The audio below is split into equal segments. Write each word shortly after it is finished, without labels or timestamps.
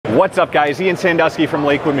What's up, guys? Ian Sandusky from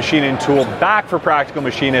Lakewood Machine & Tool, back for Practical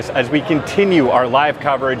Machinists as we continue our live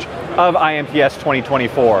coverage of IMPS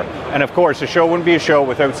 2024. And of course, the show wouldn't be a show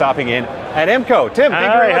without stopping in at IMCO. Tim,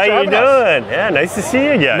 thank you very much for having us. How you doing? Yeah, nice to see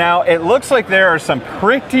you again. Now, it looks like there are some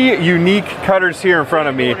pretty unique cutters here in front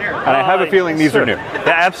of me, and I have a feeling these are new. Yeah,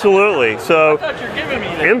 absolutely. So,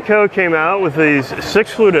 IMCO came out with these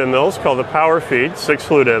 6-flute end mills called the Power Feed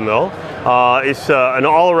 6-flute end mill. It's an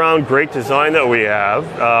all-around great design that we have.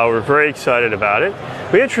 We're very excited about it.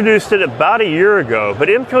 We introduced it about a year ago, but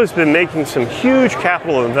IMCO's been making some huge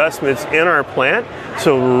capital investments in our plant,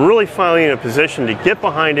 so we're really finally in a position to get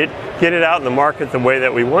behind it, get it out in the market the way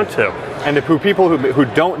that we want to. And for people who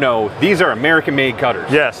don't know, these are American-made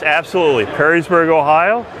cutters. Yes, absolutely. Perrysburg,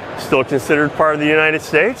 Ohio, still considered part of the United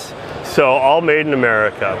States, so all made in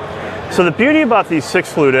America. So the beauty about these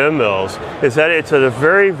 6-flute end mills is that it's a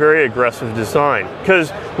very, very aggressive design,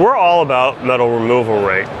 because we're all about metal removal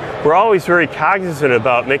rate. We're always very cognizant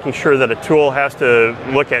about making sure that a tool has to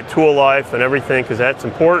look at tool life and everything, because that's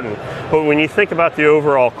important. But when you think about the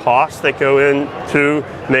overall costs that go into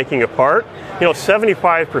making a part, you know,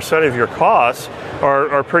 75% of your costs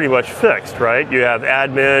are pretty much fixed, right? You have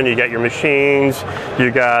admin, you got your machines,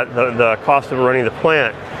 you got the cost of running the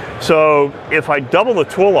plant. So if I double the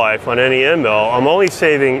tool life on any end mill, I'm only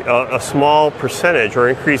saving a small percentage,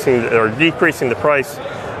 or decreasing the price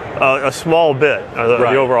a small bit of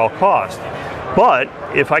the overall cost. But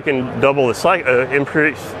if I can double the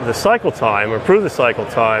increase the cycle time, improve the cycle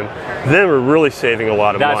time, then we're really saving a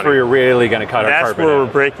lot of money. That's where you're really going to cut our carpet. That's where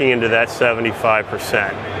we're breaking into that 75%.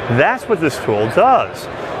 That's what this tool does.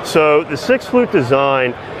 So the 6-flute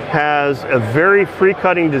design has a very free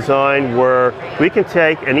cutting design where we can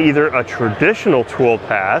take either a traditional tool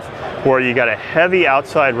path where you got a heavy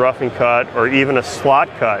outside roughing cut or even a slot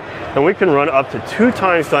cut, and we can run up to 2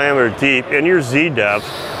 times diameter deep in your Z depth,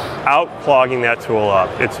 out clogging that tool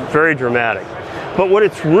up. It's very dramatic. But what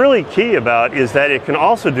it's really key about is that it can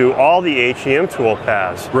also do all the HEM tool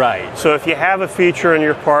paths. Right. So if you have a feature in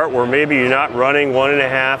your part where maybe you're not running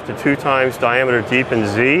 1.5 to 2 times diameter deep in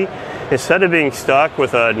Z, instead of being stuck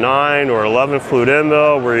with a 9 or 11 flute end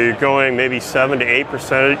mill where you're going maybe 7 to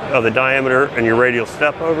 8% of the diameter in your radial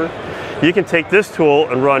step over, you can take this tool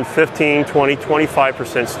and run 15, 20,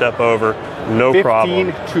 25% step over, no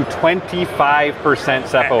problem. 15 to 25%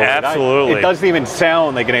 step over. Absolutely. It doesn't even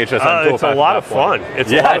sound like an HSM tool. It's a lot of fun.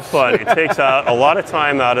 It's a lot of fun. It takes a lot of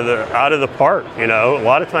time out of the part, you know, a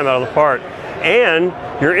lot of time out of the part. And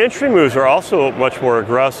your entry moves are also much more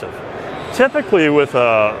aggressive. Typically with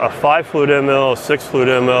a 5-flute end mill, a 6-flute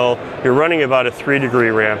end mill, you're running about a 3-degree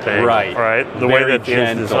ramp angle, right? The way that the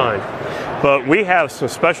end's designed. But we have some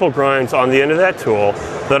special grinds on the end of that tool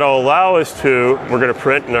that'll allow us to, we're going to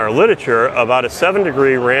print in our literature, about a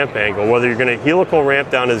 7-degree ramp angle, whether you're going to helical ramp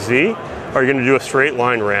down to Z or you're going to do a straight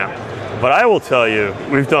line ramp. But I will tell you,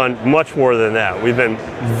 we've done much more than that. We've been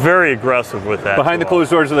very aggressive with that. Behind the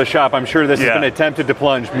closed doors of the shop, I'm sure this has been attempted to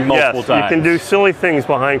plunge multiple times. You can do silly things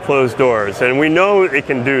behind closed doors, and we know it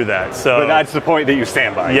can do that. So, but that's the point that you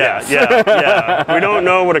stand by. Yeah. We don't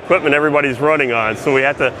know what equipment everybody's running on, so we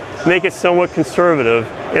have to make it somewhat conservative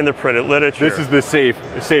in the printed literature. This is the safe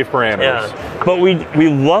parameters. Yeah. But we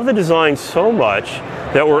love the design so much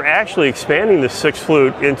that we're actually expanding the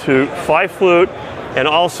 6-flute into 5-flute, and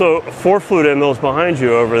also 4-flute end mills behind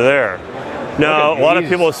you over there. Now, a lot of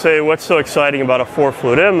people say, what's so exciting about a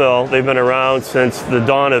 4-flute end mill? They've been around since the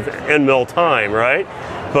dawn of end mill time, right?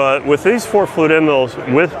 But with these 4-flute end mills,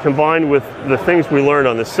 combined with the things we learned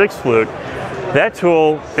on the 6-flute, that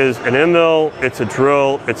tool is an end mill, it's a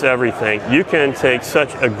drill, it's everything. You can take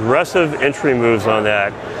such aggressive entry moves on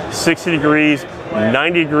that, 60 degrees,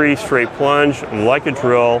 90 degrees straight plunge, like a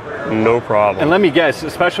drill, no problem. And let me guess,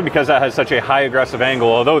 especially because that has such a high aggressive angle,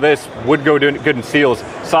 although this would go good in steels,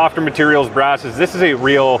 softer materials, brasses, this is a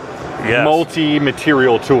real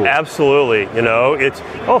multi-material tool. Absolutely. You know, it's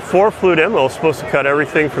 4-flute end mill is supposed to cut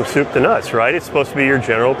everything from soup to nuts, right? It's supposed to be your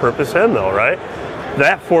general purpose end mill, right?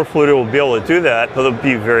 That 4-fluter will be able to do that, but it'll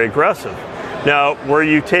be very aggressive. Now, where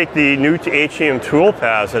you take the new HEM tool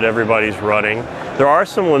paths that everybody's running, there are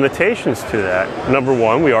some limitations to that. Number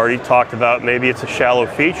one, we already talked about maybe it's a shallow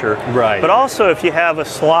feature. Right. But also if you have a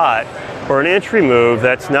slot or an entry move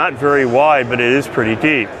that's not very wide, but it is pretty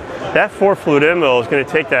deep, that 4-flute end mill is going to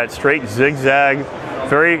take that straight zigzag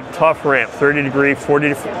Very tough ramp, 30 degree,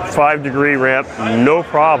 45 degree ramp, no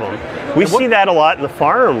problem. We see that a lot in the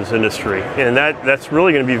firearms industry, and that's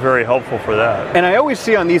really going to be very helpful for that. And I always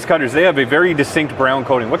see on these cutters, they have a very distinct brown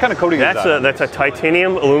coating. What kind of coating is that? That's a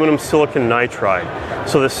titanium aluminum silicon nitride.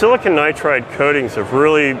 So the silicon nitride coatings have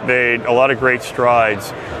really made a lot of great strides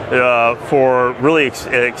for really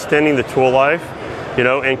extending the tool life, you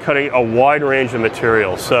know, and cutting a wide range of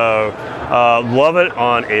materials. So love it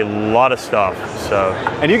on a lot of stuff. So,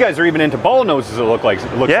 and you guys are even into ball noses, it looks like.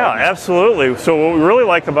 Yeah, absolutely. So what we really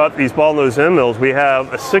like about these ball nose end mills, we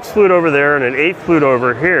have a 6 flute over there and an 8 flute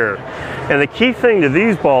over here. And the key thing to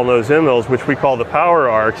these ball nose end mills, which we call the power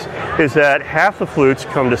arcs, is that half the flutes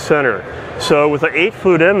come to center. So with an 8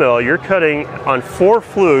 flute end mill, you're cutting on 4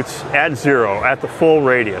 flutes at 0, at the full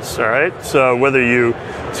radius, all right? So whether you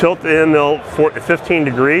tilt the end mill 15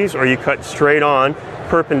 degrees or you cut straight on,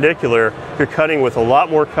 perpendicular, you're cutting with a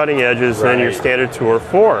lot more cutting edges than your standard 2 or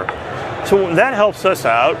 4. So that helps us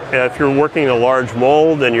out. If you're working a large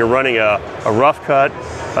mold and you're running a rough cut,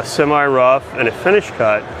 a semi-rough, and a finish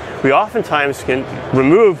cut, we oftentimes can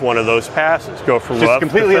remove one of those passes, go from rough to finish. Just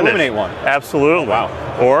completely eliminate one. Absolutely.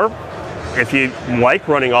 Wow. Or if you like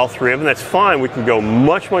running all 3 of them, that's fine. We can go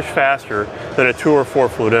much, much faster than a 2 or 4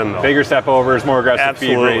 flute end mill. Bigger step overs, more aggressive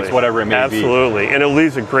feed rates, whatever it may be. Absolutely. And it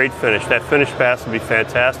leaves a great finish. That finish pass will be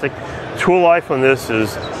fantastic. Tool life on this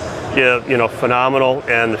is, you know, phenomenal,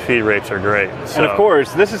 and the feed rates are great. So, and of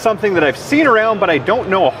course, this is something that I've seen around, but I don't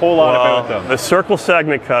know a whole lot about them. The circle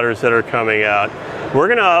segment cutters that are coming out, we're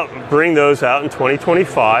going to bring those out in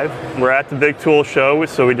 2025. We're at the big tool show,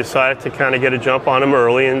 so we decided to kind of get a jump on them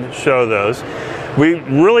early and show those. We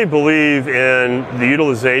really believe in the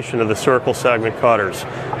utilization of the circle segment cutters.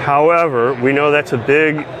 However, we know that's a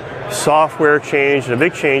big software change and a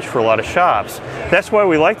big change for a lot of shops. That's why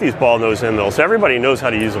we like these ball nose end mills. Everybody knows how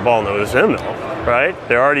to use a ball nose end mill, right?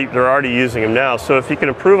 They're already using them now. So if you can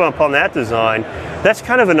improve upon that design, that's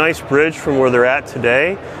kind of a nice bridge from where they're at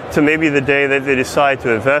today to maybe the day that they decide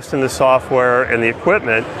to invest in the software and the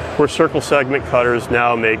equipment, where circle segment cutters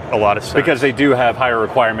now make a lot of sense. Because they do have higher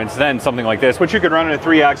requirements than something like this, which you could run in a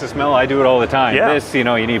 3-axis mill. I do it all the time. Yeah. This, you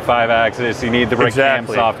know, you need 5-axis, you need the right cam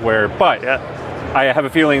software, but I have a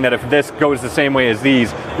feeling that if this goes the same way as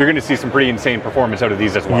these, you're going to see some pretty insane performance out of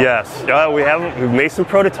these as well. Yes, we've made some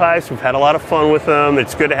prototypes. We've had a lot of fun with them.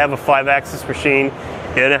 It's good to have a 5-axis machine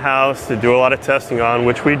in a house to do a lot of testing on,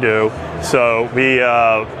 which we do. So we,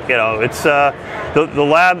 you know, it's the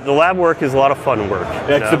lab work is a lot of fun work.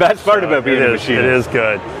 That's the best part about being a machinist. It is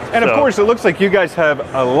good. And of course, it looks like you guys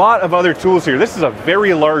have a lot of other tools here. This is a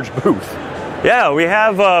very large booth. Yeah, we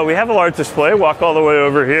have a large display. Walk all the way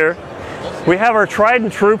over here. We have our tried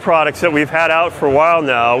and true products that we've had out for a while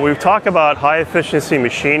now. We've talked about high efficiency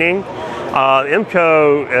machining.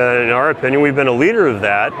 IMCO, in our opinion, we've been a leader of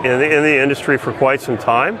that in the industry for quite some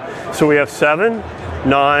time. So we have 7,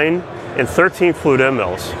 9, and 13 flute end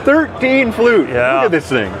mills. 13 flute? Yeah. Look at this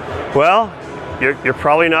thing. Well, you're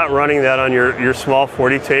probably not running that on your small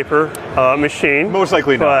 40 taper machine. Most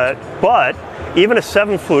likely not. But even a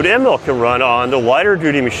 7 flute end mill can run on the lighter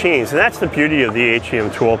duty machines, and that's the beauty of the HEM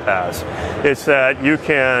tool paths. It's that you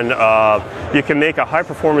can make a high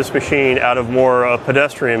performance machine out of more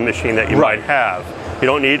pedestrian machine that you might have. You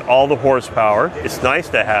don't need all the horsepower. It's nice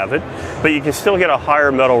to have it, but you can still get a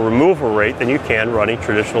higher metal removal rate than you can running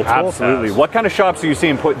traditional tool Absolutely. paths. What kind of shops are you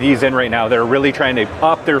seeing put these in right now that are really trying to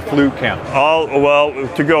up their flute count? Well,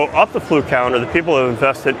 to go up the flute count are the people who have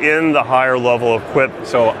invested in the higher level of equipment.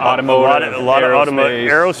 So automotive, a lot of automotive,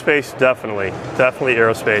 aerospace, definitely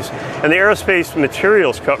aerospace. And the aerospace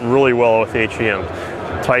materials cut really well with HEM.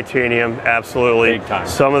 Titanium, absolutely. Big time.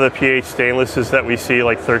 Some of the pH stainlesses that we see,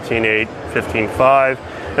 like 13.8, 15.5,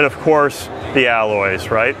 and of course the alloys,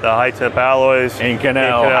 right? The high temp alloys.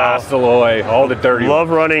 Inconel, Hastelloy, all the dirty.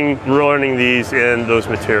 Love running these in those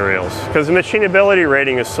materials because the machinability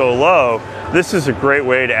rating is so low. This is a great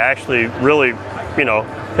way to actually really, you know,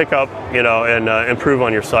 pick up, you know, and improve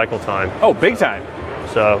on your cycle time. Oh, big time.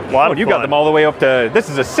 So a lot of you fun. got them all the way up to, this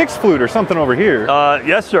is a 6 flute or something over here.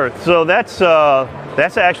 Yes, sir. So that's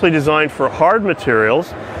actually designed for hard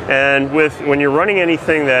materials, and when you're running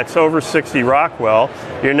anything that's over 60 Rockwell,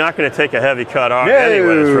 you're not going to take a heavy cut off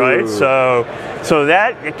anyways, right? So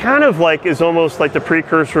that it kind of like is almost like the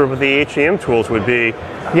precursor of what the HEM tools would be.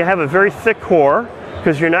 You have a very thick core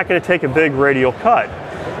because you're not going to take a big radial cut.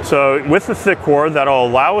 So with the thick core, that'll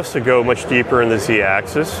allow us to go much deeper in the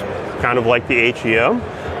Z-axis, kind of like the HEM,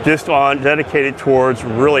 just dedicated towards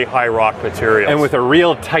really high rock materials. And with a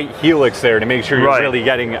real tight helix there to make sure you're really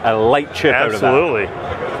getting a light chip out of that. Absolutely.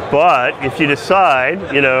 But if you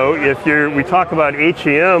decide, you know, we talk about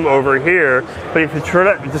HEM over here, but if you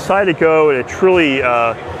decide to go in a truly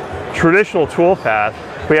traditional tool path,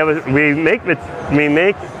 we make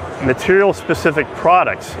material-specific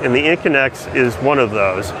products, and the Inconex is one of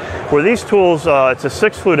those. Where these tools, it's a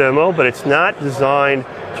 6-flute MO, but it's not designed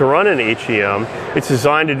to run in HEM. It's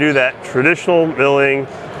designed to do that traditional milling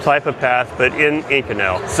type of path, but in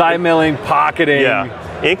Inconel. Side milling, pocketing. Yeah,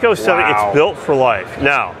 Inconel-specific, it's built for life.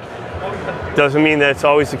 Now, doesn't mean that it's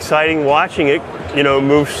always exciting watching it, you know,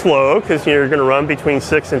 move slow, because you're going to run between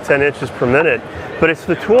 6 and 10 inches per minute. But it's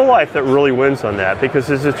the tool life that really wins on that, because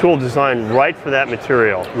it's a tool designed right for that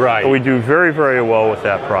material. Right. And we do very, very well with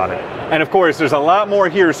that product. And of course, there's a lot more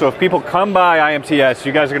here, so if people come by IMTS,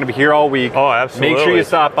 you guys are going to be here all week. Oh, absolutely. Make sure you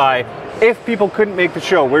stop by. If people couldn't make the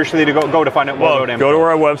show, where should they go to find out more about IMCO? Go to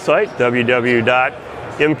our website,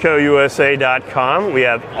 www.imcousa.com. We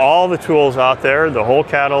have all the tools out there, the whole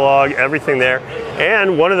catalog, everything there.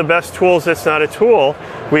 And one of the best tools that's not a tool,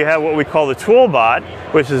 we have what we call the Toolbot,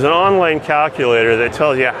 which is an online calculator that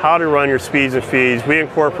tells you how to run your speeds and feeds. We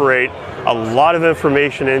incorporate a lot of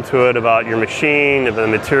information into it about your machine, the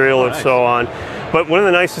material, and so on. But one of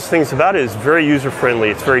the nicest things about it is very user-friendly.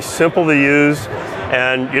 It's very simple to use,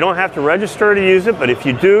 and you don't have to register to use it, but if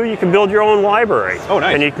you do, you can build your own library. Oh,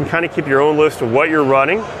 nice. And you can kind of keep your own list of what you're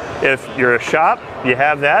running. If you're a shop, you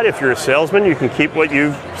have that. If you're a salesman, you can keep what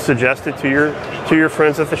you've suggested to your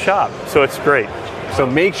friends at the shop. So it's great. So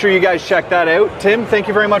make sure you guys check that out. Tim, thank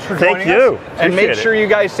you very much for joining us. Thank you. And make sure you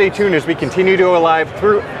guys stay tuned as we continue to go live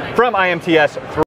from IMTS.